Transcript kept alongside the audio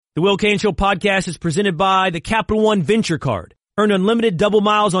The Will Cain Show podcast is presented by the Capital One Venture Card. Earn unlimited double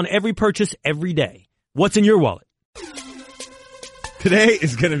miles on every purchase every day. What's in your wallet? Today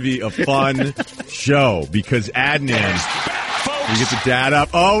is going to be a fun show because Adnan, we get the dad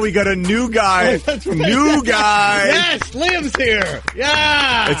up. Oh, we got a new guy. New guy. Yes, Liam's here.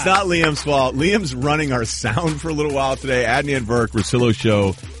 Yeah. It's not Liam's fault. Liam's running our sound for a little while today. Adnan Burke, Russillo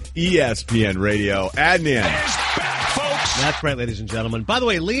Show, ESPN Radio. Adnan. That's right, ladies and gentlemen. By the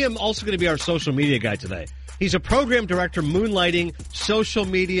way, Liam also going to be our social media guy today. He's a program director, moonlighting, social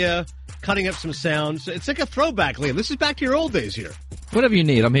media, cutting up some sounds. It's like a throwback, Liam. This is back to your old days here. Whatever you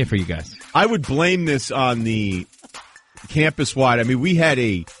need, I'm here for you guys. I would blame this on the campus-wide. I mean, we had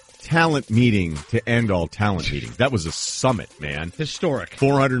a talent meeting to end all talent meetings. That was a summit, man. Historic.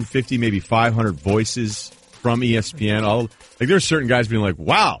 450, maybe 500 voices from ESPN. There's certain guys being like,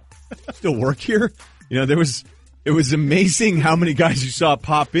 wow, still work here? You know, it was amazing how many guys you saw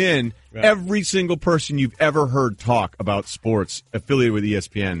pop in. Right. Every single person you've ever heard talk about sports affiliated with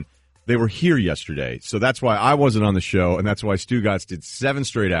ESPN, they were here yesterday. So that's why I wasn't on the show, and that's why Stu Gotts did 7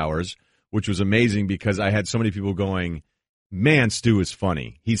 straight hours, which was amazing because I had so many people going, man, Stu is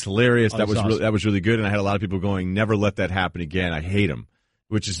funny. He's hilarious. That was awesome. That was really good, and I had a lot of people going, never let that happen again. I hate him,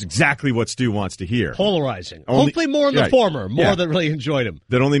 which is exactly what Stu wants to hear. Polarizing. Hopefully more in the former, that really enjoyed him.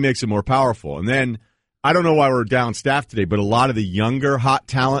 That only makes it more powerful. And then I don't know why we're down staffed today, but a lot of the younger hot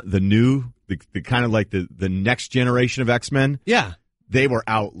talent, the kind of like the next generation of X-Men, they were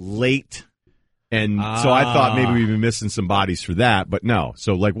out late. And so I thought maybe we'd be missing some bodies for that, but no.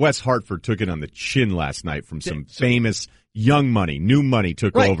 So like Wes Hartford took it on the chin last night from some famous young money, new money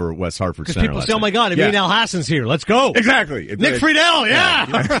took over West Hartford Center. Because people say, oh my God, Amin Al-Hassan's here. Let's go. Exactly. Nick Friedel,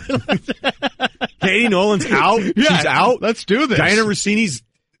 Katie Nolan's out. She's out. Let's do this. Diana Rossini's,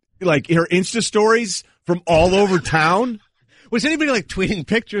 like, her Insta stories from all over town. Was anybody like tweeting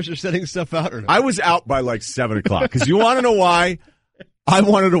pictures or sending stuff out or not? I was out by like 7 o'clock because you want to know why? I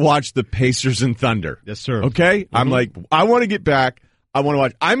wanted to watch the Pacers and Thunder. Yes, sir. Okay? Mm-hmm. I'm like, I want to get back. I want to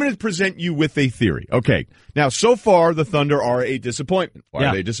watch. I'm going to present you with a theory. Okay. Now, so far, the Thunder are a disappointment. Why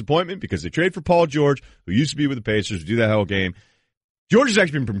are they a disappointment? Because they traded for Paul George, who used to be with the Pacers, to do that whole game. George has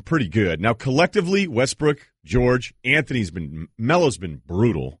actually been pretty good. Now, collectively, Westbrook, George, Melo's been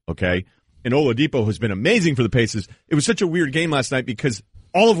brutal, okay? And Oladipo has been amazing for the Pacers. It was such a weird game last night because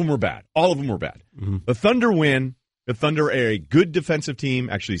all of them were bad. Mm-hmm. The Thunder win. The Thunder are a good defensive team.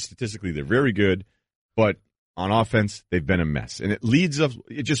 Actually, statistically, they're very good. But on offense, they've been a mess. And it leads us,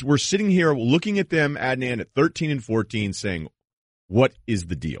 we're sitting here looking at them, Adnan, at 13-14, saying, what is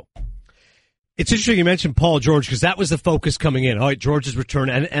the deal? It's interesting you mentioned Paul George because that was the focus coming in. All right, George's return.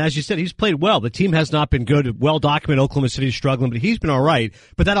 And as you said, he's played well. The team has not been good. Well documented, Oklahoma City's struggling, but he's been all right.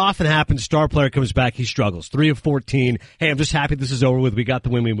 But that often happens. Star player comes back, he struggles. 3 of 14. Hey, I'm just happy this is over with. We got the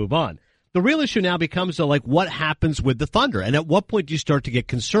win, we move on. The real issue now becomes, what happens with the Thunder? And at what point do you start to get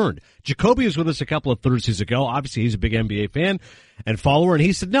concerned? Jacoby was with us a couple of Thursdays ago. Obviously, he's a big NBA fan and follower, and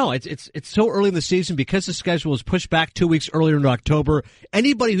he said, no, it's so early in the season because the schedule was pushed back 2 weeks earlier in October.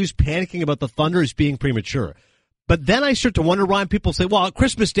 Anybody who's panicking about the Thunder is being premature. But then I start to wonder, Ryan, people say, well,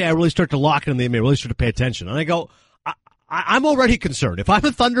 Christmas Day, I really start to lock in, they may really start to pay attention. And I go, I'm already concerned. If I'm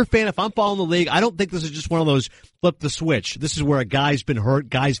a Thunder fan, if I'm following the league, I don't think this is just one of those flip the switch. This is where a guy's been hurt,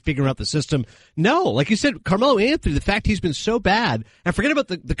 guys figuring out the system. No, like you said, Carmelo Anthony, the fact he's been so bad, and forget about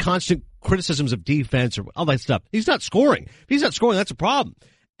the constant criticisms of defense or all that stuff. He's not scoring. If he's not scoring, that's a problem.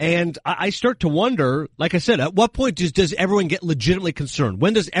 And I start to wonder, like I said, at what point does everyone get legitimately concerned?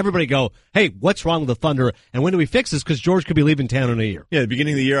 When does everybody go, hey, what's wrong with the Thunder? And when do we fix this? Because George could be leaving town in a year. Yeah, at the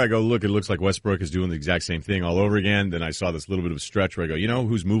beginning of the year, I go, look, it looks like Westbrook is doing the exact same thing all over again. Then I saw this little bit of a stretch where I go, you know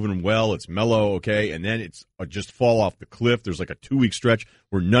who's moving well? It's Melo, okay? And then it's just fall off the cliff. There's like a 2-week stretch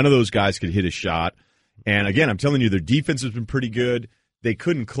where none of those guys could hit a shot. And again, I'm telling you, their defense has been pretty good. They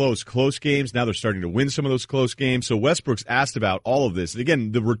couldn't close games. Now they're starting to win some of those close games. So Westbrook's asked about all of this. And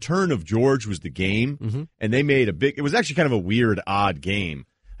again, the return of George was the game, and they made it was actually kind of a weird, odd game.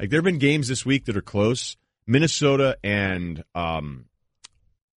 Like, there have been games this week that are close. Minnesota and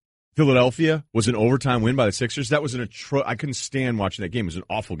Philadelphia was an overtime win by the Sixers. That was I couldn't stand watching that game. It was an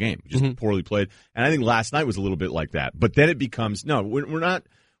awful game, just poorly played. And I think last night was a little bit like that. But then it becomes, no, we're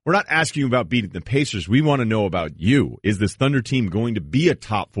not asking you about beating the Pacers. We want to know about you. Is this Thunder team going to be a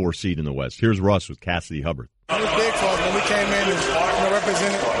top 4 seed in the West? Here's Russ with Cassidy Hubbard. It was big for us when we came in and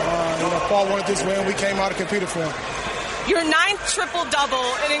represented. Paul wanted this win. We came out and competed for him. Your 9th triple-double,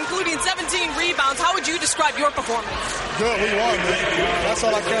 and including 17 rebounds. How would you describe your performance? Good. We won, man. That's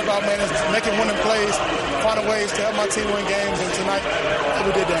all I care about, man, is making winning plays, finding ways to help my team win games, and tonight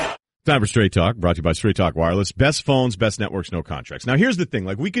we did that. Time for Straight Talk, brought to you by Straight Talk Wireless. Best phones, best networks, no contracts. Now, here's the thing.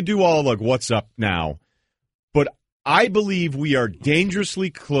 Like, we could do all, like, what's up now, but I believe we are dangerously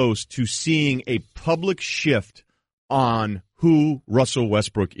close to seeing a public shift on who Russell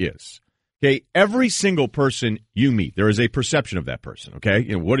Westbrook is. Okay, every single person you meet, there is a perception of that person, okay?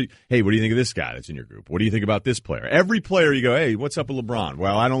 You know, what do you think of this guy that's in your group? What do you think about this player? Every player you go, hey, what's up with LeBron?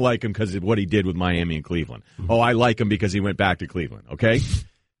 Well, I don't like him because of what he did with Miami and Cleveland. Oh, I like him because he went back to Cleveland, okay?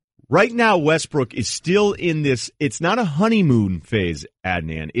 Right now, Westbrook is still in this, it's not a honeymoon phase,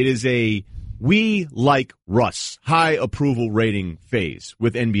 Adnan. It is a we like Russ, high approval rating phase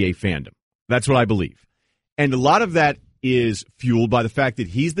with NBA fandom. That's what I believe. And a lot of that is fueled by the fact that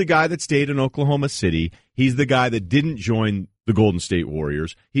he's the guy that stayed in Oklahoma City. He's the guy that didn't join the Golden State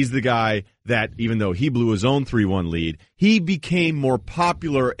Warriors. He's the guy that, even though he blew his own 3-1 lead, he became more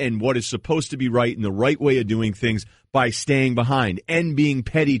popular and what is supposed to be right and the right way of doing things by staying behind and being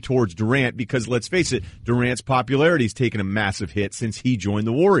petty towards Durant because, let's face it, Durant's popularity has taken a massive hit since he joined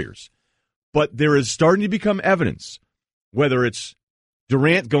the Warriors. But there is starting to become evidence, whether it's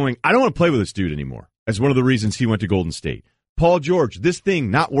Durant going, I don't want to play with this dude anymore, as one of the reasons he went to Golden State. Paul George, this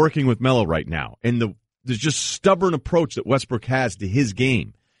thing not working with Melo right now, and there's just stubborn approach that Westbrook has to his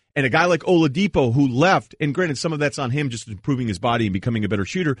game. And a guy like Oladipo who left, and granted some of that's on him just improving his body and becoming a better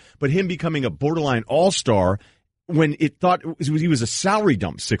shooter, but him becoming a borderline all-star when it thought he was a salary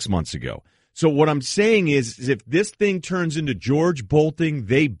dump 6 months ago. So what I'm saying is if this thing turns into George bolting,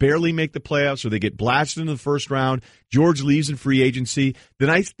 they barely make the playoffs or they get blasted in the first round, George leaves in free agency, then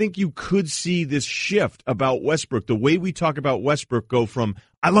I think you could see this shift about Westbrook. The way we talk about Westbrook go from,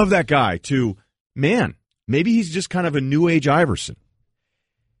 I love that guy, to, man, maybe he's just kind of a new age Iverson.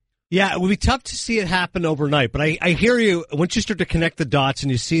 Yeah, it would be tough to see it happen overnight, but I hear you once you start to connect the dots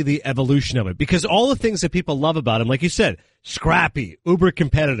and you see the evolution of it. Because all the things that people love about him, like you said, scrappy, uber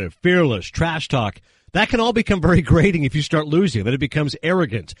competitive, fearless, trash talk, that can all become very grating if you start losing. Then it becomes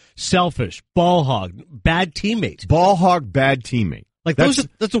arrogant, selfish, ball hog, bad teammate. Ball hog, bad teammate. Like that's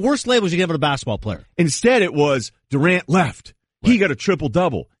the worst labels you can have on a basketball player. Instead, it was Durant left. Right. He got a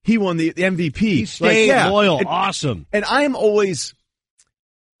triple-double. He won the MVP. He stayed loyal. Awesome. And I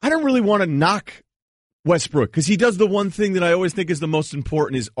don't really want to knock Westbrook because he does the one thing that I always think is the most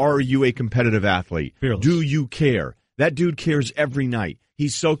important is, are you a competitive athlete? Fearless. Do you care? That dude cares every night.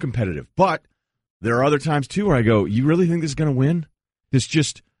 He's so competitive. But there are other times, too, where I go, you really think this is going to win? This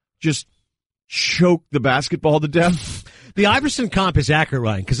just choke the basketball to death? The Iverson comp is accurate,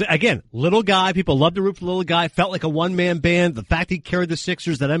 Ryan, because, again, little guy, people love to root for the little guy, felt like a one-man band. The fact he carried the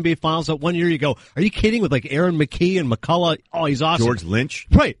Sixers, that NBA Finals that one year, you go, are you kidding, with like Aaron McKee and McCullough? Oh, he's awesome. George Lynch.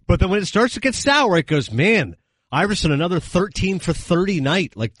 Right, but then when it starts to get sour, it goes, man, Iverson, another 13 for 30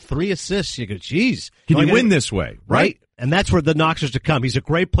 night, like 3 assists. You go, geez. Can you win this way, right? And that's where the knocks are to come. He's a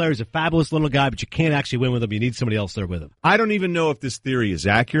great player. He's a fabulous little guy, but you can't actually win with him. You need somebody else there with him. I don't even know if this theory is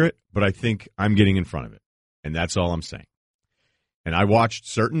accurate, but I think I'm getting in front of it, and that's all I'm saying. And I watched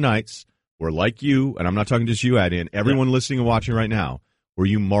certain nights where, like you, and I'm not talking just you, Adnan, everyone listening and watching right now, where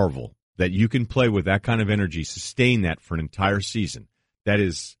you marvel that you can play with that kind of energy, sustain that for an entire season. That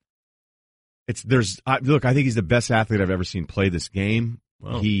is, look, I think he's the best athlete I've ever seen play this game.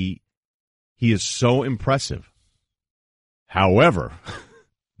 Wow. He is so impressive. However,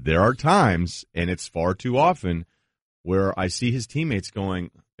 there are times, and it's far too often, where I see his teammates going,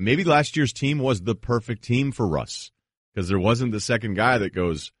 and maybe last year's team was the perfect team for Russ. Because there wasn't the second guy that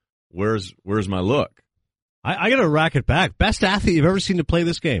goes, where's my look? I got to rack it back. Best athlete you've ever seen to play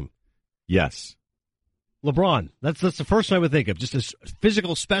this game? Yes. LeBron. That's the first one I would think of. Just a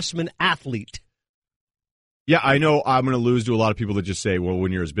physical specimen athlete. Yeah, I know I'm going to lose to a lot of people that just say, well,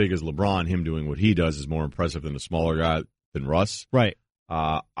 when you're as big as LeBron, him doing what he does is more impressive than a smaller guy than Russ. Right.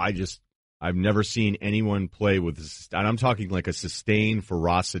 I've never seen anyone play with this, and I'm talking like a sustained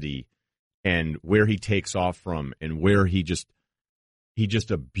ferocity and where he takes off from, and where he just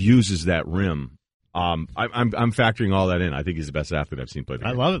abuses that rim. I'm factoring all that in. I think he's the best athlete I've seen play the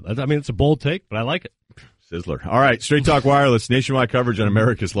game. I love it. I mean, it's a bold take, but I like it. Sizzler. All right, Straight Talk Wireless, nationwide coverage on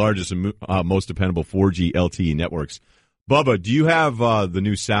America's largest and most dependable 4G LTE networks. Bubba, do you have the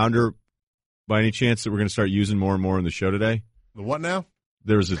new sounder by any chance that we're going to start using more and more in the show today? The what now?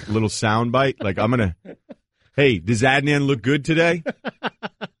 There's a little sound bite. Like, I'm going to, hey, does Adnan look good today?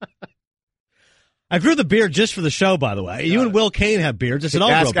 I grew the beard just for the show, by the way. You and Will Kane have beards. I said,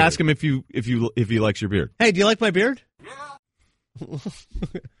 ask him if he likes your beard. Hey, do you like my beard? Yeah.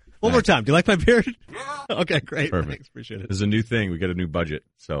 One more time. Do you like my beard? Yeah. Okay, great. Perfect. Thanks. Appreciate it. There's a new thing. We got a new budget,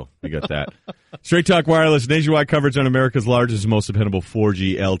 so we got that. Straight Talk Wireless, nationwide coverage on America's largest and most dependable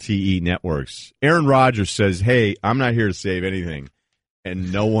 4G LTE networks. Aaron Rodgers says, hey, I'm not here to save anything.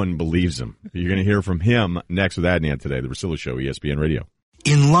 and no one believes him. You're going to hear from him next with Adnan today, the Russillo Show, ESPN Radio.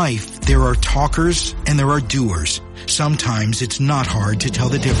 In life, there are talkers and there are doers. Sometimes it's not hard to tell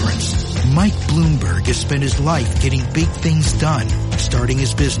the difference. Mike Bloomberg has spent his life getting big things done. Starting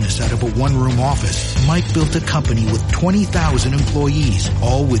his business out of a one-room office, Mike built a company with 20,000 employees,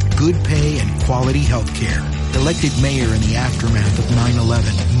 all with good pay and quality health care. Elected mayor in the aftermath of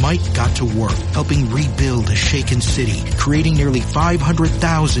 9/11, Mike got to work helping rebuild a shaken city, creating nearly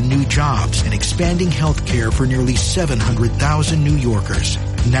 500,000 new jobs and expanding health care for nearly 700,000 New Yorkers.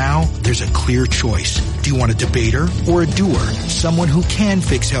 Now, there's a clear choice. Do you want a debater or a doer? Someone who can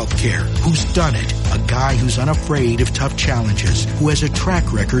fix healthcare, who's done it. A guy who's unafraid of tough challenges, who has a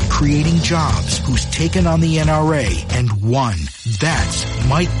track record creating jobs, who's taken on the NRA and won. That's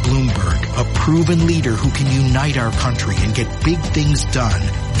Mike Bloomberg, a proven leader who can unite our country and get big things done.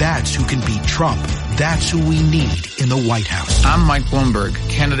 That's who can beat Trump. That's who we need in the White House. I'm Mike Bloomberg,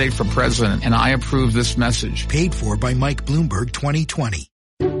 candidate for president, and I approve this message. Paid for by Mike Bloomberg 2020.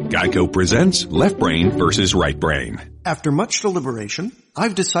 Geico presents Left Brain versus Right Brain. After much deliberation,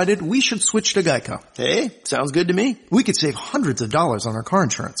 I've decided we should switch to Geico. Hey, sounds good to me. We could save hundreds of dollars on our car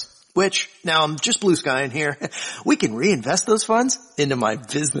insurance. Which, now I'm just blue skying here, we can reinvest those funds into my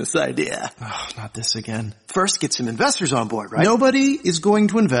business idea. Oh, not this again. First, get some investors on board, right? Nobody is going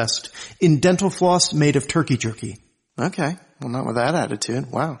to invest in dental floss made of turkey jerky. Okay, well not with that attitude.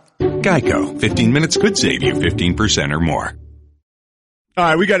 Wow. Geico. 15 minutes could save you 15% or more. All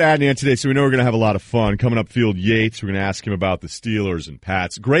right, we got Adnan today, so we know we're going to have a lot of fun. Coming up, Field Yates, we're going to ask him about the Steelers and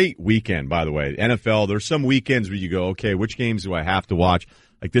Pats. Great weekend, by the way. NFL, there's some weekends where you go, okay, which games do I have to watch?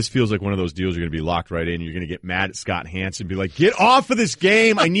 Like, this feels like one of those deals you're going to be locked right in. You're going to get mad at Scott Hansen, be like, get off of this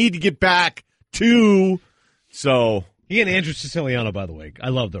game. I need to get back to. So. He and Andrew Siciliano, by the way. I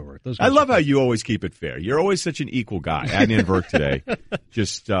love their work. I love how you always keep it fair. You're always such an equal guy. Adnan Virk today.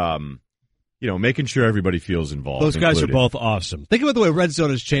 Just, making sure everybody feels involved. Those guys included. are both awesome. Think about the way Red Zone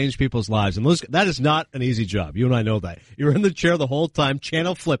has changed people's lives. And that is not an easy job. You and I know that. You're in the chair the whole time,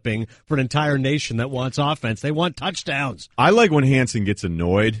 channel flipping for an entire nation that wants offense. They want touchdowns. I like when Hansen gets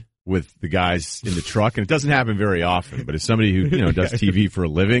annoyed with the guys in the truck, and it doesn't happen very often, but as somebody who, does TV for a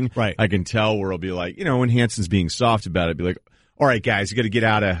living, right. I can tell where I'll be like, when Hansen's being soft about it, be like, all right, guys, you got to get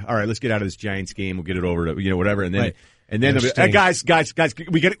out of, all right, let's get out of this Giants game. We'll get it over to, whatever. And then, right. And then, hey, guys, we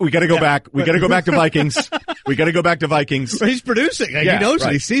got to go back. We got to go back to Vikings. We got to go back to Vikings. He's producing. He knows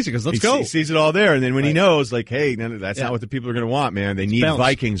it. He sees it. He goes, let's go. He sees it all there. And then when he knows, like, hey, that's not what the people are going to want, man. They need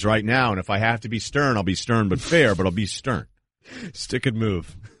Vikings right now. And if I have to be stern, I'll be stern, but fair, but I'll be stern. Stick and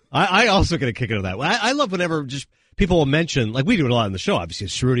move. I also get a kick out of that. I love whenever just people will mention, like we do it a lot in the show, obviously,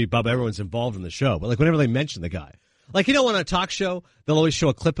 Cerruti, Bub, everyone's involved in the show. But like whenever they mention the guy. Like, on a talk show, they'll always show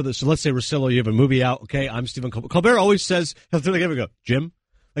a clip of this. So let's say, Russillo, you have a movie out. Okay, I'm Stephen Colbert. Colbert always says, he'll go, Jim?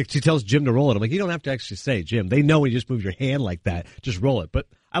 Like, he tells Jim to roll it. I'm like, you don't have to actually say Jim. They know when you just move your hand like that. Just roll it. But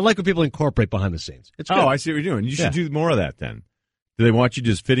I like when people incorporate behind the scenes. It's good. Oh, I see what you're doing. You should do more of that then. Do they want you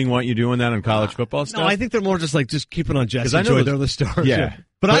doing that on college football stuff? No, I think they're more just keeping on Jesse and Joy. They're the stars. Yeah.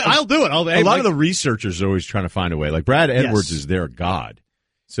 But I'll do it. A lot of the researchers are always trying to find a way. Like, Brad Edwards is their god.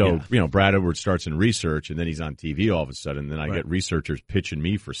 So, Brad Edwards starts in research, and then he's on TV all of a sudden. Then I get researchers pitching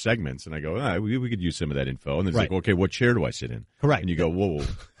me for segments, and I go, we could use some of that info. And then it's like, okay, what chair do I sit in? Correct. And you go, whoa.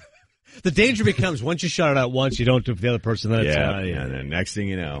 The danger becomes once you shut it out once, you don't do it for the other person. Then and then next thing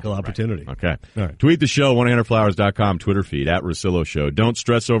you know. Cool opportunity. Right. Okay. All right. Tweet the show, 1-800-Flowers.com, Twitter feed, @Russillo Show. Don't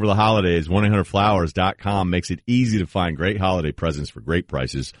stress over the holidays. 1-800-Flowers.com makes it easy to find great holiday presents for great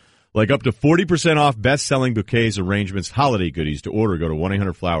prices. Like up to 40% off best-selling bouquets, arrangements, holiday goodies. To order, go to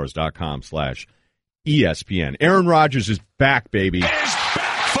 1-800-Flowers.com/ESPN. Aaron Rodgers is back, baby.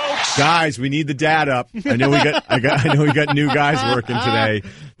 Guys, we need the dad up. I know we got new guys working today.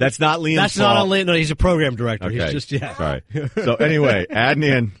 That's not Liam's That's fault. not on Liam. No, he's a program director. Okay. He's just Sorry. So anyway,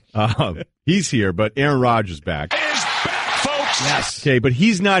 Adnan, he's here, but Aaron Rodgers is back. folks. Yes. Okay, but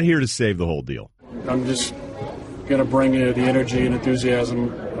he's not here to save the whole deal. I'm just going to bring the energy and enthusiasm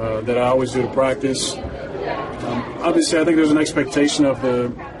that I always do to practice. Obviously, I think there's an expectation of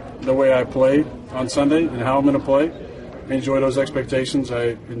the way I play on Sunday and how I'm going to play. I enjoy those expectations.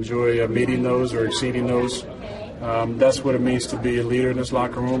 I enjoy meeting those or exceeding those. That's what it means to be a leader in this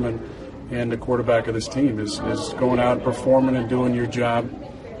locker room and the quarterback of this team is going out and performing and doing your job.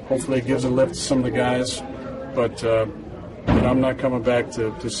 Hopefully it gives a lift to some of the guys, but I'm not coming back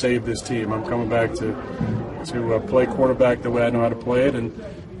to save this team. I'm coming back to play quarterback the way I know how to play it, and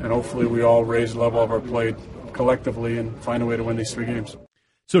hopefully we all raise the level of our play collectively and find a way to win these 3 games.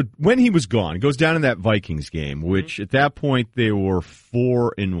 So when he was gone, it goes down in that Vikings game, which at that point they were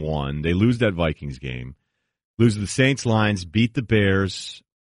 4-1. They lose that Vikings game. lose to the Saints, Lions, beat the Bears,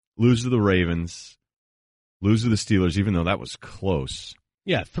 lose to the Ravens, lose to the Steelers, even though that was close.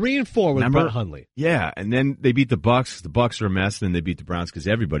 Yeah, 3-4 with Brett Hundley. Yeah, and then they beat the Bucs. The Bucs are a mess. Then they beat the Browns because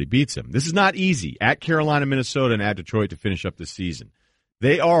everybody beats them. This is not easy. At Carolina, Minnesota, and at Detroit to finish up the season.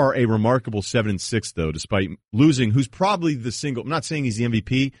 They are a remarkable 7-6, though, despite losing. Who's probably the single? I'm not saying he's the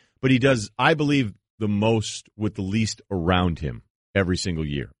MVP, but he does, I believe, the most with the least around him every single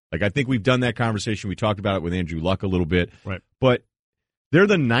year. Like, I think we've done that conversation. We talked about it with Andrew Luck a little bit. Right. But they're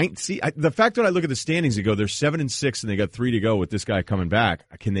the 9th seed. The fact that I look at the standings and go, they're 7-6 and they got 3 to go with this guy coming back.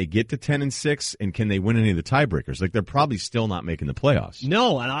 Can they get to 10-6 and can they win any of the tiebreakers? Like, they're probably still not making the playoffs.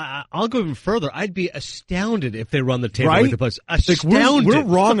 No, and I'll go even further. I'd be astounded if they run the table right? with the playoffs. Astounded. Like,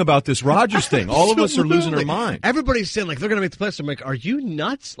 we're wrong about this Rodgers thing. All of us are losing our mind. Everybody's saying, like, they're going to make the playoffs. I'm like, are you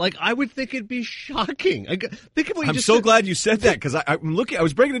nuts? Like, I would think it'd be shocking. Think of what you I'm just so said. glad you said that because I'm looking. I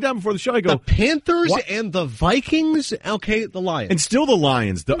was breaking it down before the show. I go, the Panthers what? And the Vikings. Okay, the Lions. And still the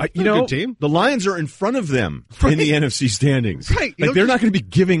Lions. Good team. The Lions are in front of them in the NFC standings. Right. Like, they're not going to be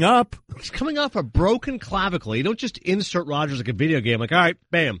giving up. He's coming off a broken clavicle. You don't just insert Rodgers like a video game. Like, all right,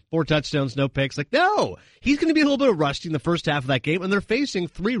 bam, 4 touchdowns, no picks. Like, no. He's going to be a little bit rusty in the first half of that game, and they're facing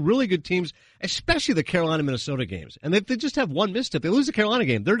 3 really good teams, especially the Carolina-Minnesota games. And if they just have one misstep, they lose the Carolina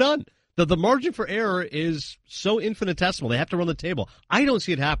game, they're done. The margin for error is so infinitesimal. They have to run the table. I don't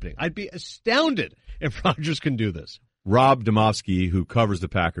see it happening. I'd be astounded if Rodgers can do this. Rob Domofsky, who covers the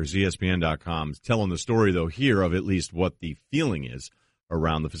Packers, ESPN.com, is telling the story, though, here of at least what the feeling is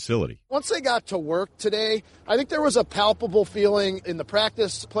around the facility. Once they got to work today, I think there was a palpable feeling in the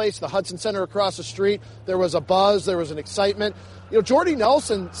practice place, the Hudson Center across the street. There was a buzz. There was an excitement. Jordy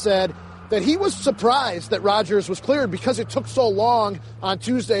Nelson said that he was surprised that Rodgers was cleared because it took so long on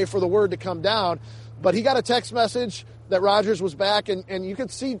Tuesday for the word to come down. But he got a text message that Rodgers was back, and you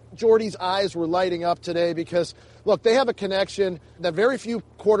could see Jordy's eyes were lighting up today because, look, they have a connection that very few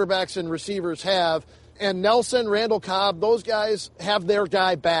quarterbacks and receivers have, and Nelson, Randall Cobb, those guys have their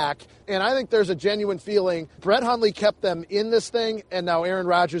guy back, and I think there's a genuine feeling. Brett Hundley kept them in this thing, and now Aaron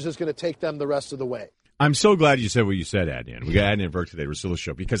Rodgers is going to take them the rest of the way. I'm so glad you said what you said, Adnan. We got Adnan Burke today, Russillo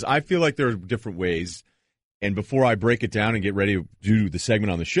Show, because I feel like there are different ways. And before I break it down and get ready to do the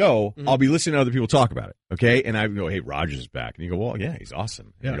segment on the show, I'll be listening to other people talk about it, okay? And I go, hey, Rodgers is back. And you go, well, yeah, he's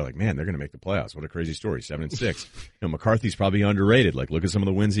awesome. And you're like, man, they're going to make the playoffs. What a crazy story, 7-6. McCarthy's probably underrated. Like, look at some of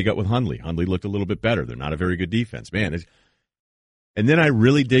the wins he got with Hundley. Hundley looked a little bit better. They're not a very good defense. Man, and then I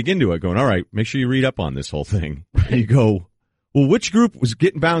really dig into it, going, all right, make sure you read up on this whole thing. And you go, well, which group was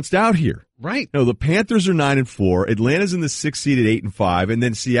getting bounced out here? Right. No, the Panthers are 9-4. Atlanta's in the 6th seed at 8-5. And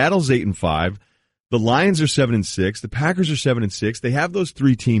then Seattle's 8-5. The Lions are 7-6. The Packers are 7-6. They have those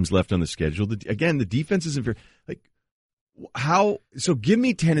 3 teams left on the schedule. Again, the defense isn't very how. So give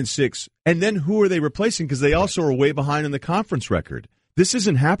me 10-6, and then who are they replacing? Because they also are way behind in the conference record. This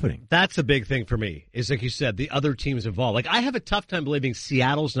isn't happening. That's a big thing for me. Is like you said, the other teams involved. Like I have a tough time believing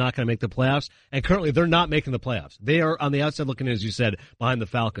Seattle's not going to make the playoffs, and currently they're not making the playoffs. They are on the outside looking in, as you said, behind the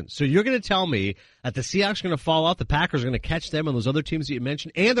Falcons. So you're going to tell me that the Seahawks are going to fall off, the Packers are going to catch them and those other teams that you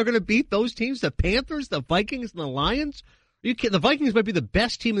mentioned, and they're going to beat those teams, the Panthers, the Vikings, and the Lions? The Vikings might be the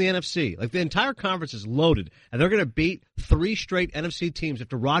best team in the NFC. Like, the entire conference is loaded, and they're going to beat 3 straight NFC teams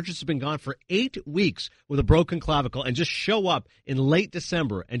after Rodgers has been gone for 8 weeks with a broken clavicle and just show up in late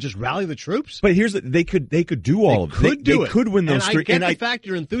December and just rally the troops. But here's they could do all of it. They could win those 3. And I get the fact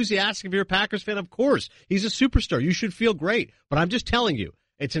you're enthusiastic if you're a Packers fan, of course. He's a superstar. You should feel great. But I'm just telling you,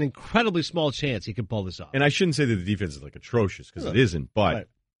 it's an incredibly small chance he can pull this off. And I shouldn't say that the defense is like atrocious because it isn't, but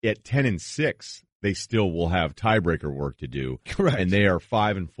at 10-6, they still will have tiebreaker work to do. Correct. And they are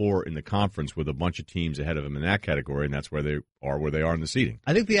 5-4 in the conference with a bunch of teams ahead of them in that category, and that's where they are in the seeding.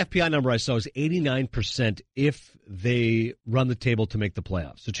 I think the FPI number I saw is 89% if they run the table to make the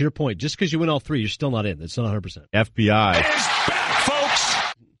playoffs. So to your point, just because you win all 3, you're still not in. It's not 100%. FBI. It is back,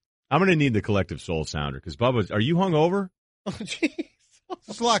 folks. I'm going to need the collective soul sounder because, Bubba, are you hungover? Oh, jeez.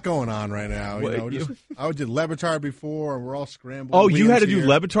 There's a lot going on right now. I did Le Batard before, and we're all scrambling. Oh, you had to do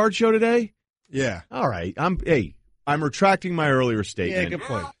Le Batard show today? Yeah. All right. I'm retracting my earlier statement. Yeah, good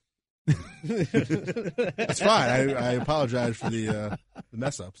point. That's fine. I apologize for the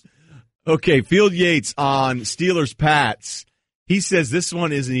mess ups. Okay, Field Yates on Steelers Pats. He says this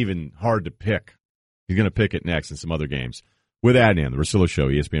one isn't even hard to pick. He's going to pick it next in some other games. With Adnan, the Russillo Show,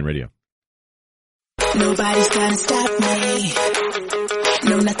 ESPN Radio. Nobody's gonna stop me.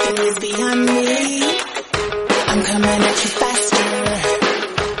 No, nothing is beyond me. I'm coming at you faster.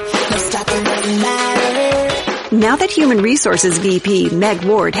 Now that Human Resources VP Meg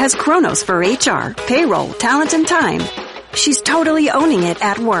Ward has Kronos for HR, payroll, talent, and time, she's totally owning it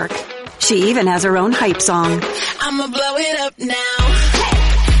at work. She even has her own hype song. I'ma blow it up now.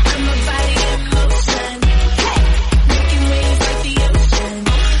 I'm a body in motion. Making waves like the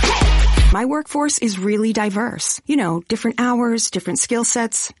ocean. My workforce is really diverse. You know, different hours, different skill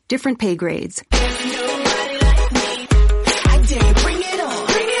sets, different pay grades. There's nobody like me. I dare you, bring it on.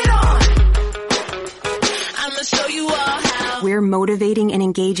 Bring it on. I'ma show you all how. We're motivating and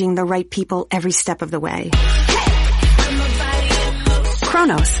engaging the right people every step of the way.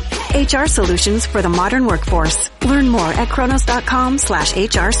 Kronos, HR solutions for the modern workforce. Learn more at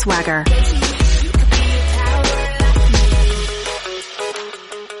kronos.com/HR swagger.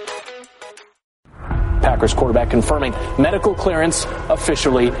 Packers quarterback confirming medical clearance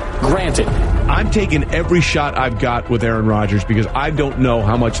officially granted. I'm taking every shot I've got with Aaron Rodgers because I don't know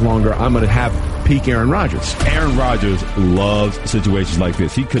how much longer I'm going to have peak Aaron Rodgers. Aaron Rodgers loves situations like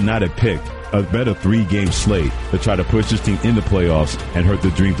this. He could not have picked a better 3-game slate to try to push this team into playoffs and hurt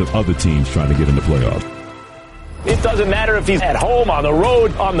the dreams of other teams trying to get in the playoffs. It doesn't matter if he's at home, on the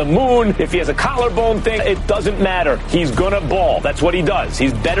road, on the moon, if he has a collarbone thing. It doesn't matter. He's going to ball. That's what he does.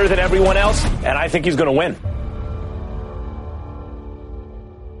 He's better than everyone else, and I think he's going to win.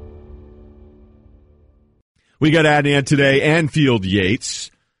 We got Adnan today and Field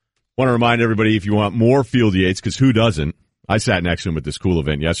Yates. Want to remind everybody, if you want more Field Yates, because who doesn't? I sat next to him at this cool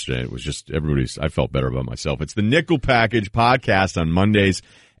event yesterday. It was just I felt better about myself. It's the Nickel Package podcast on Mondays.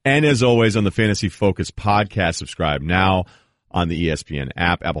 And as always, on the Fantasy Focus podcast, subscribe now on the ESPN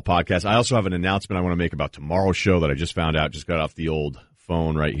app, Apple Podcasts. I also have an announcement I want to make about tomorrow's show that I just found out, just got off the old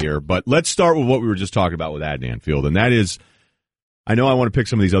phone right here. But let's start with what we were just talking about with Adnan Field. And that is, I know I want to pick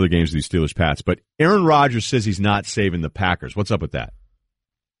some of these other games of these Steelers-Pats, but Aaron Rodgers says he's not saving the Packers. What's up with that?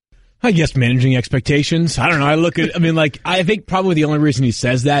 I guess managing expectations. I don't know. I think probably the only reason he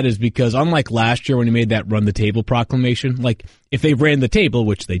says that is because unlike last year when he made that run the table proclamation, like if they ran the table,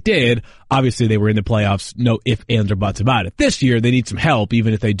 which they did, obviously they were in the playoffs, no ifs, ands, or buts about it. This year they need some help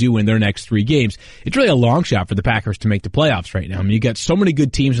even if they do win their next 3 games. It's really a long shot for the Packers to make the playoffs right now. I mean, you got so many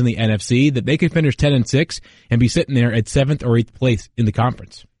good teams in the NFC that they could finish 10-6 and be sitting there at 7th or 8th place in the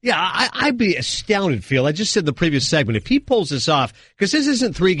conference. Yeah, I'd be astounded, Phil. I just said in the previous segment, if he pulls this off, because this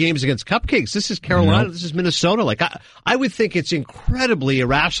isn't 3 games against cupcakes. This is Carolina. This is Minnesota. Like, I would think it's incredibly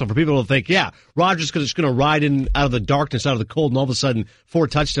irrational for people to think, yeah, Rodgers is going to ride in out of the darkness, out of the cold, and all of a sudden 4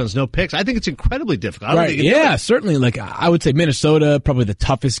 touchdowns, no picks. I think it's incredibly difficult. Right. Yeah, certainly. Like, I would say Minnesota, probably the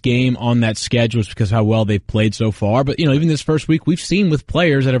toughest game on that schedule is because of how well they've played so far. But, even this first week, we've seen with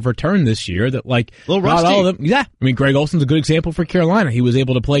players that have returned this year that, like, a little rusty. Not all of them. Yeah. I mean, Greg Olsen's a good example for Carolina. He was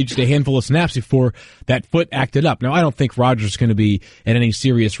able to play just a handful of snaps before that foot acted up. Now, I don't think Rodgers is going to be at any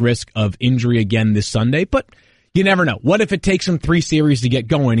serious risk of injury again this Sunday, but you never know. What if it takes him 3 series to get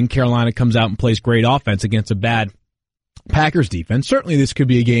going and Carolina comes out and plays great offense against a bad Packers defense? Certainly this could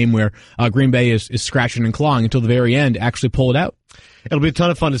be a game where Green Bay is scratching and clawing until the very end, actually pull it out. It'll be a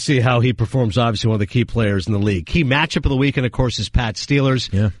ton of fun to see how he performs, obviously one of the key players in the league. Key matchup of the weekend, of course, is Pats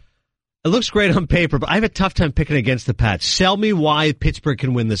Steelers. Yeah. It looks great on paper, but I have a tough time picking against the Pats. Sell me why Pittsburgh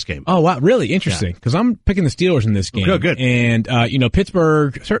can win this game. Oh, wow. Really? Interesting. Because I'm picking the Steelers in this game. Good. And,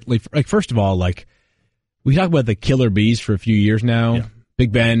 Pittsburgh, certainly, like, first of all, like, we talked about the killer bees for a few years now. Yeah.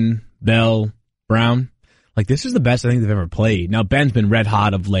 Big Ben, Bell, Brown. Like, this is the best I think they've ever played. Now, Ben's been red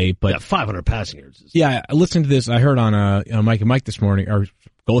hot of late, but 500 passing yards. Yeah, I listened to this. I heard on Mike and Mike this morning, or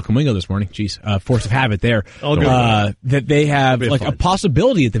Gola Comingo this morning. Force of habit there. That they have like a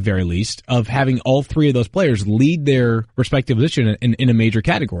possibility at the very least of having all 3 of those players lead their respective position in a major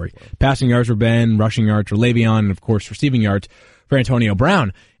category. Passing yards for Ben, rushing yards for Le'Veon, and of course receiving yards for Antonio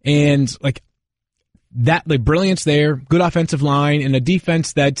Brown. And like that, like brilliance there, good offensive line, and a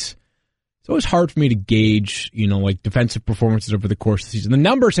defense that's. It's always hard for me to gauge, like defensive performances over the course of the season. The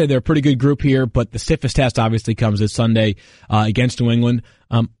numbers say they're a pretty good group here, but the stiffest test obviously comes this Sunday against New England.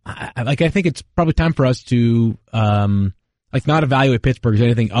 I think it's probably time for us to not evaluate Pittsburgh as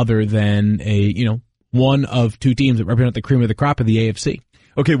anything other than a one of 2 teams that represent the cream of the crop of the AFC.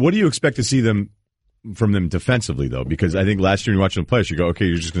 Okay, what do you expect to see from them defensively, though? Because I think last year when you're watching the players, you go, okay,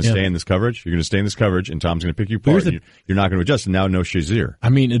 you're just going to stay in this coverage. You're going to stay in this coverage, and Tom's going to pick you apart. You're not going to adjust. And now no Shazier. I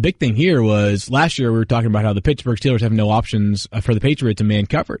mean, the big thing here was last year we were talking about how the Pittsburgh Steelers have no options for the Patriots in man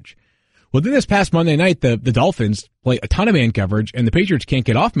coverage. Well, then this past Monday night, the Dolphins play a ton of man coverage, and the Patriots can't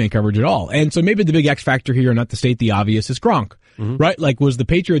get off man coverage at all. And so maybe the big X factor here, not to state the obvious, is Gronk. Mm-hmm. Right? Like, was the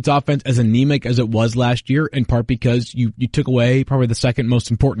Patriots offense as anemic as it was last year, in part because you took away probably the second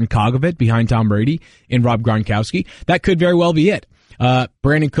most important cog of it behind Tom Brady in Rob Gronkowski? That could very well be it.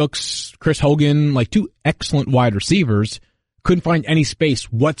 Brandon Cooks, Chris Hogan, like 2 excellent wide receivers, couldn't find any space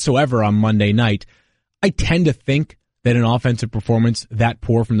whatsoever on Monday night. I tend to think that an offensive performance that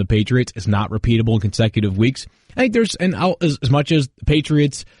poor from the Patriots is not repeatable in consecutive weeks. I think there's, and as much as the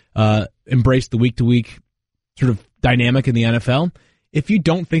Patriots embrace the week-to-week sort of dynamic in the NFL, if you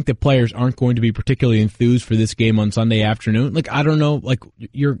don't think that players aren't going to be particularly enthused for this game on Sunday afternoon, like, I don't know, like,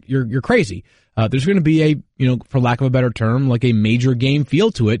 you're crazy. There's going to be a, for lack of a better term, like a major game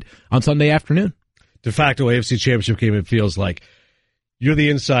feel to it on Sunday afternoon. De facto AFC Championship game, it feels like. You're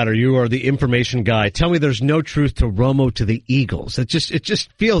the insider. You are the information guy. Tell me there's no truth to Romo to the Eagles. It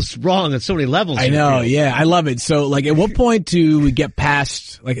just feels wrong at so many levels. I know. Yeah, I love it. So, like, at what point do we get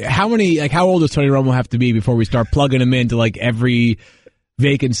past, like, how old does Tony Romo have to be before we start plugging him into, like, every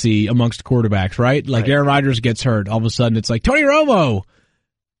vacancy amongst quarterbacks, right? Like, Aaron Rodgers gets hurt. All of a sudden, it's like, Tony Romo.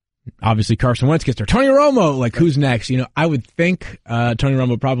 Obviously, Carson Wentz gets there. Tony Romo, like, who's next? I would think Tony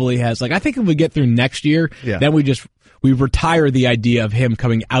Romo probably has, like, I think if we get through next year, then we retire the idea of him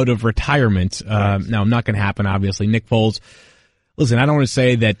coming out of retirement. Now, not going to happen, obviously. Nick Foles, listen, I don't want to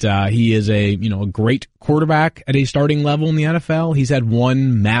say that he is a great quarterback at a starting level in the NFL. He's had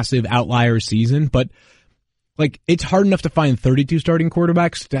one massive outlier season, but, like, it's hard enough to find 32 starting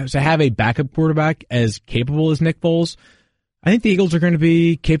quarterbacks to have a backup quarterback as capable as Nick Foles. I think the Eagles are going to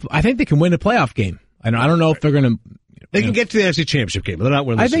be capable. I think they can win a playoff game. I don't know if they're going to. They can get to the NFC Championship game, but they're not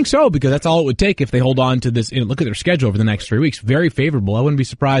winning. I think so, because that's all it would take if they hold on to this. Look at their schedule over the next 3 weeks. Very favorable. I wouldn't be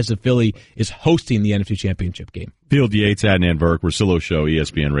surprised if Philly is hosting the NFC Championship game. Field Yates, Adnan Burke, Russillo Show,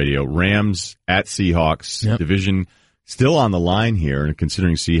 ESPN Radio. Rams at Seahawks. Division still on the line here, and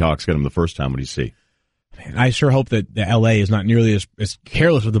considering Seahawks got them the first time, what do you see? Man, I sure hope that the LA is not nearly as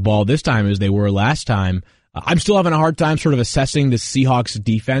careless with the ball this time as they were last time. I'm still having a hard time sort of assessing the Seahawks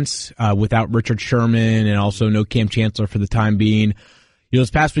defense without Richard Sherman and also no Cam Chancellor for the time being.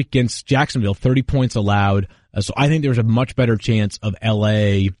 This past week against Jacksonville, 30 points allowed. So I think there's a much better chance of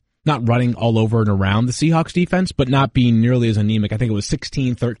LA not running all over and around the Seahawks defense, but not being nearly as anemic. I think it was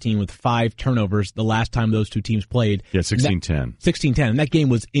 16-13 with 5 turnovers the last time those two teams played. Yeah, 16-10. 16-10, and that game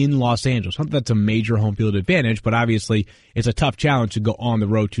was in Los Angeles. I think that's a major home field advantage, but obviously it's a tough challenge to go on the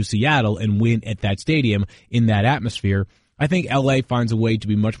road to Seattle and win at that stadium in that atmosphere. I think LA finds a way to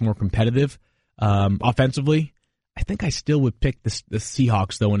be much more competitive offensively. I think I still would pick the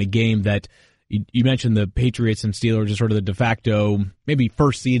Seahawks, though, in a game that you mentioned the Patriots and Steelers are sort of the de facto, maybe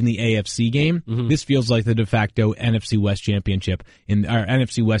first seed in the AFC game. Mm-hmm. This feels like the de facto NFC West championship, or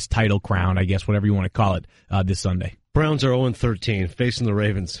NFC West title crown, I guess, whatever you want to call it, this Sunday. Browns are 0-13, facing the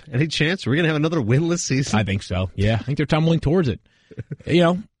Ravens. Any chance? Are we going to have another winless season? I think so, yeah. I think they're tumbling towards it.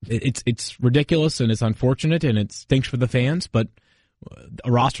 It's ridiculous, and it's unfortunate, and it stinks for the fans, but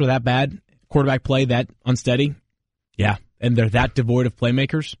a roster that bad, quarterback play that unsteady, yeah. And they're that devoid of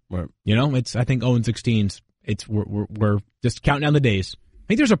playmakers. Right. It's, I think, 0-16s. We're just counting down the days. I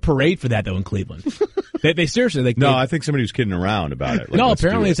think there's a parade for that, though, in Cleveland. they seriously. I think somebody was kidding around about it. No,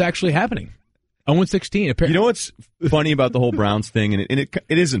 apparently it's actually happening. 0-16. You know what's funny about the whole Browns thing, and it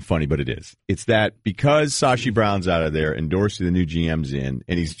isn't funny, but it is. It's that because Sashi Brown's out of there and Dorsey, the new GM's in,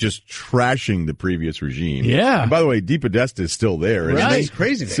 and he's just trashing the previous regime. Yeah. And by the way, DePodesta is still there. Right. It's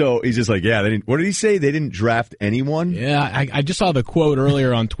crazy. So he's just like, what did he say? They didn't draft anyone? Yeah, I just saw the quote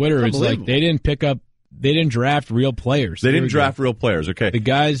earlier on Twitter. It's like they didn't draft real players. They didn't draft real players, okay. The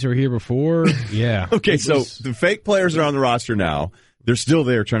guys who were here before, yeah. Okay, so the fake players are on the roster now. They're still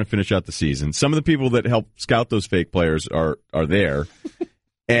there trying to finish out the season. Some of the people that help scout those fake players are there.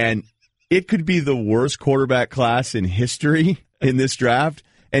 And it could be the worst quarterback class in history in this draft.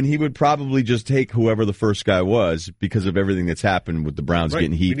 And he would probably just take whoever the first guy was because of everything that's happened with the Browns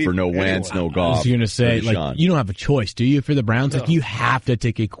getting heat for no Wentz, no Goff. I was going to say, you don't have a choice, do you? If you're the Browns, you have to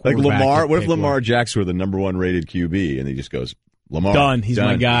take a quarterback. Like Lamar, what if Lamar Jackson were the number 1 rated QB and he just goes, Lamar. Done. He's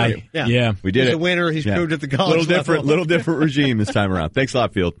my guy. Yeah. We did He's a winner. He's proved at the college Little different regime this time around. Thanks a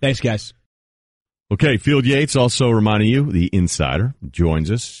lot, Field. Thanks, guys. Okay, Field Yates, also reminding you, the insider,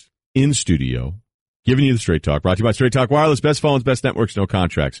 joins us in studio, giving you the Straight Talk. Brought to you by Straight Talk Wireless. Best phones, best networks, no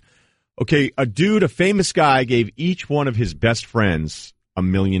contracts. Okay, a famous guy, gave each one of his best friends $1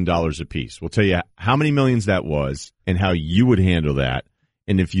 million apiece. We'll tell you how many millions that was and how you would handle that.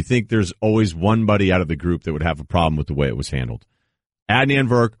 And if you think there's always one buddy out of the group that would have a problem with the way it was handled. Adnan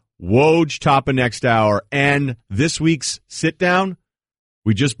Verk, Woj, top of next hour, and this week's sit-down,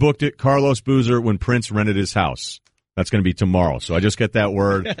 we just booked it, Carlos Boozer, when Prince rented his house. That's going to be tomorrow. So I just get that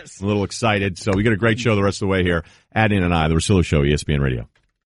word. Yes. I'm a little excited. So we got a great show the rest of the way here. Adnan and I, the Russillo Show, ESPN Radio.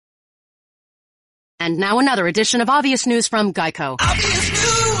 And now another edition of Obvious News from Geico. Obvious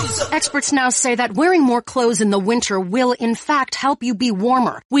News! Experts now say that wearing more clothes in the winter will, in fact, help you be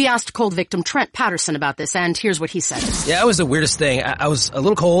warmer. We asked cold victim Trent Patterson about this, and here's what he said. Yeah, it was the weirdest thing. I was a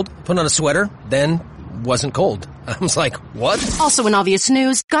little cold, put on a sweater, then wasn't cold. I was like, what? Also in obvious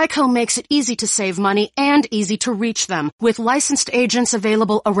news, Geico makes it easy to save money and easy to reach them, with licensed agents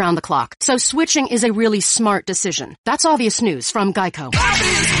available around the clock. So switching is a really smart decision. That's obvious news from Geico.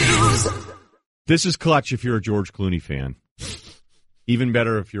 This is clutch if you're a George Clooney fan. Even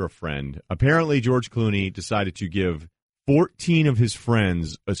better if you're a friend. Apparently, George Clooney decided to give 14 of his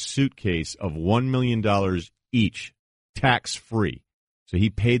friends a suitcase of $1 million each, tax-free. So he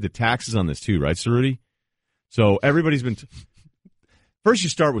paid the taxes on this too, right, Cerruti? So everybody's been... First you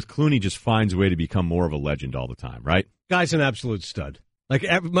start with Clooney just finds a way to become more of a legend all the time, right? Guy's an absolute stud. Like,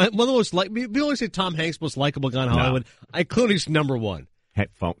 one of the most... we always say Tom Hanks' most likable guy in Hollywood. Clooney's number one.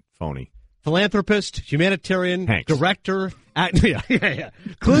 Phony. Philanthropist, humanitarian, Hanks. Director,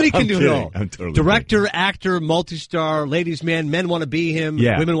 Clooney can do it all. I'm totally Director, kidding. Actor, multi-star, ladies' man, men want to be him,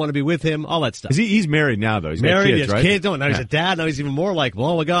 women want to be with him, all that stuff. He's married now, though. He's married, got kids, right? Kids. Now he's a dad. Now he's even more like,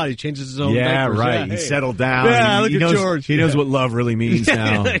 oh my God, he changes his own diapers. Right. He settled down. Yeah, he look at knows, George. He knows what love really means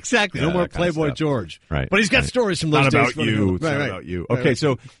now. Exactly. No more Playboy George. Right. But he's got stories from those days. Not about you. Okay,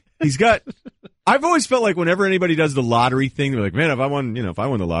 so he's got... I've always felt like whenever anybody does the lottery thing, they're like, man, if I won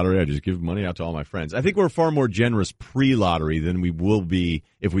the lottery, I just give money out to all my friends. I think we're far more generous pre-lottery than we will be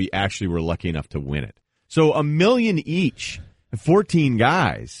if we actually were lucky enough to win it. So $1 million each, 14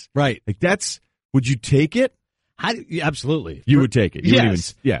 guys. Right. Like would you take it? Absolutely. You would take it. You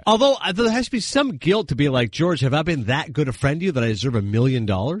yes. Yeah. Although there has to be some guilt to be like, George, have I been that good a friend to you that I deserve $1 million?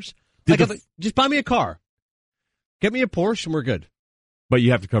 Just buy me a car. Get me a Porsche and we're good. But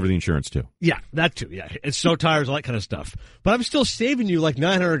you have to cover the insurance too. Yeah, that too. Yeah, it's so tires, all that kind of stuff. But I'm still saving you like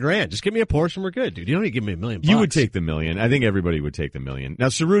 $900,000. Just give me a Porsche and we're good, dude. You don't need to give me $1 million. You would take the $1 million. I think everybody would take the $1 million. Now,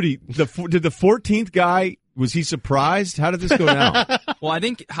 Cerruti, did the 14th guy? Was he surprised? How did this go down? Well, I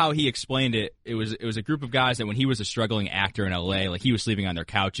think how he explained it, it was a group of guys that when he was a struggling actor in L.A., like he was sleeping on their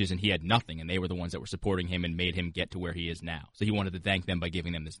couches and he had nothing, and they were the ones that were supporting him and made him get to where he is now. So he wanted to thank them by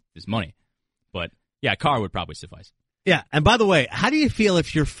giving them this money. But yeah, a car would probably suffice. Yeah, and by the way, how do you feel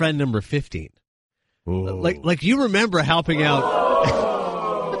if you're friend number 15? Like you remember helping out.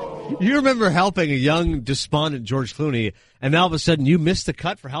 You remember helping a young, despondent George Clooney, and now all of a sudden you missed the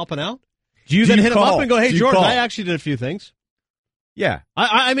cut for helping out? Do you then hit him up and go, "Hey, George, I actually did a few things." Yeah,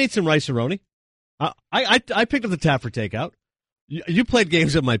 I made some rice-a-roni. I picked up the tab for takeout. You played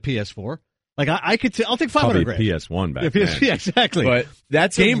games on my PS4. Like I'll take $500,000. PS1 back then. Yeah, exactly. But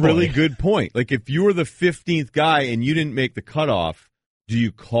that's a really good point. Like if you were the 15th guy and you didn't make the cutoff, do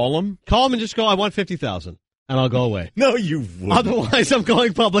you call him? Call him and just go, I want $50,000, and I'll go away. No, you wouldn't. Otherwise, I'm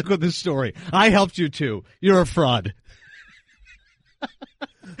going public with this story. I helped you too. You're a fraud.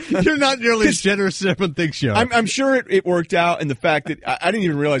 You're not nearly as generous as everyone thinks you are. I'm sure it worked out, and the fact that I didn't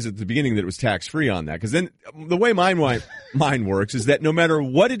even realize at the beginning that it was tax-free on that, because then the way mine works is that no matter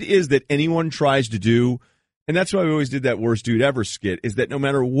what it is that anyone tries to do, and that's why we always did that Worst Dude Ever skit, is that no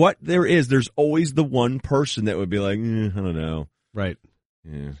matter what there is, there's always the one person that would be like, I don't know. Right.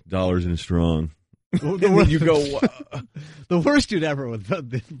 Yeah, dollars in strong. And then you go, the Worst Dude Ever with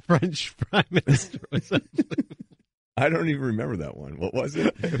the French Prime Minister was I don't even remember that one. What was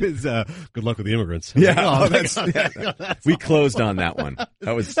it? It was good luck with the immigrants. Yeah, we closed on that one.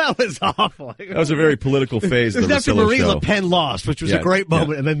 That was awful. That was a very political phase. It was of the after Russillo Marine show. Le Pen lost, which was a great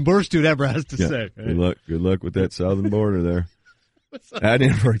moment, and then Worst Dude Ever has to say. Good luck with that southern border there.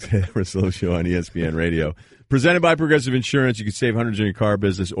 Adnan worked at Russillo Show on ESPN Radio. Presented by Progressive Insurance. You can save hundreds on your car,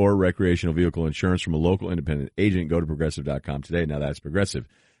 business, or recreational vehicle insurance from a local independent agent. Go to Progressive.com today. Now that's Progressive.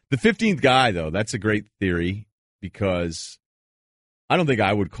 The 15th guy, though, that's a great theory. Because I don't think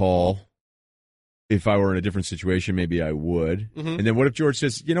I would call if I were in a different situation. Maybe I would. Mm-hmm. And then what if George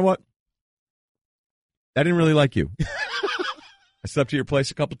says, you know what? I didn't really like you. I slept at your place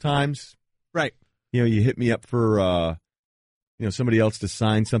a couple times. Right. You hit me up for, somebody else to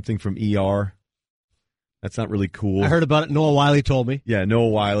sign something from ER. That's not really cool. I heard about it. Noah Wiley told me. Yeah, Noah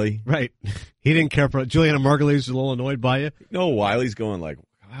Wiley. Right. He didn't care for it. Juliana Margulies was a little annoyed by you. Noah Wiley's going like,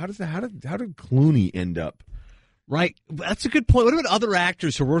 how did Clooney end up? Right. That's a good point. What about other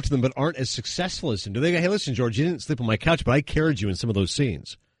actors who worked with them but aren't as successful as him? Do they go, hey, listen, George, you didn't sleep on my couch, but I carried you in some of those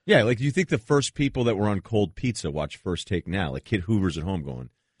scenes? Yeah, like you think the first people that were on Cold Pizza watch First Take now, like Kit Hoover's at home going,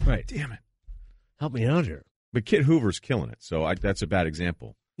 right, damn it. Help me out here. But Kit Hoover's killing it, so that's a bad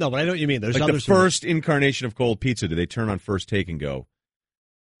example. No, but I know what you mean. There's like others the first incarnation of Cold Pizza, do they turn on First Take and go,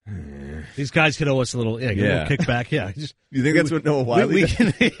 these guys could owe us a little, a little kickback. Yeah, you think that's what Noah Wiley?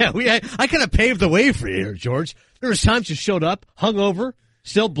 I kind of paved the way for you here, George. There was times you showed up, hungover,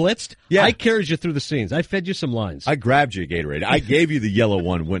 still blitzed. Yeah, I carried you through the scenes. I fed you some lines. I grabbed you a Gatorade. I gave you the yellow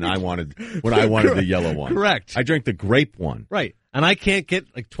one when I wanted the yellow one. Correct. I drank the grape one. Right, and I can't get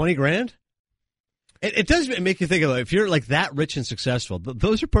like $20,000. It does make you think of, if you're like that rich and successful,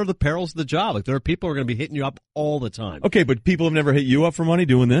 those are part of the perils of the job. Like, there are people who are going to be hitting you up all the time. Okay, but people have never hit you up for money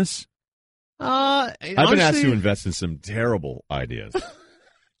doing this? I've been asked to invest in some terrible ideas.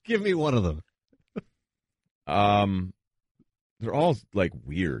 Give me one of them. They're all like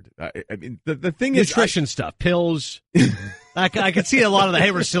weird. I mean, the thing is, nutrition stuff, pills. I can see a lot of the, hey,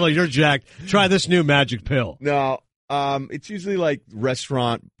 Russillo, you're jacked. Try this new magic pill. No, it's usually like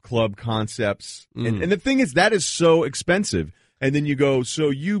restaurant club concepts, and the thing is that is so expensive. And then you go, so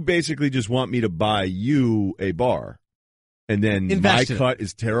you basically just want me to buy you a bar, and then my cut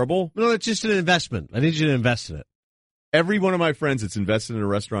is terrible. No, it's just an investment. I need you to invest in it. Every one of my friends that's invested in a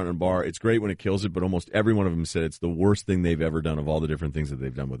restaurant and bar, it's great when it kills it, but almost every one of them said it's the worst thing they've ever done of all the different things that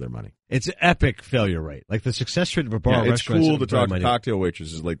they've done with their money. It's epic failure rate. Like the success rate of a bar or restaurant. It's cool to talk to cocktail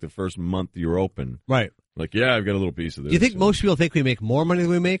waitresses like the first month you're open. Right. Like, yeah, I've got a little piece of this. Do you think most people think we make more money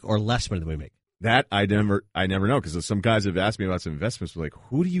than we make or less money than we make? That I never know, because some guys have asked me about some investments. Like,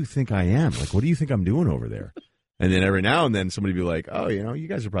 who do you think I am? Like, what do you think I'm doing over there? And then every now and then somebody be like, oh, you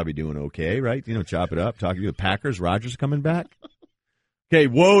guys are probably doing okay, right? Chop it up. Talking to the Packers. Rodgers coming back. Okay,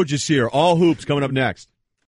 Woj is here. All hoops coming up next.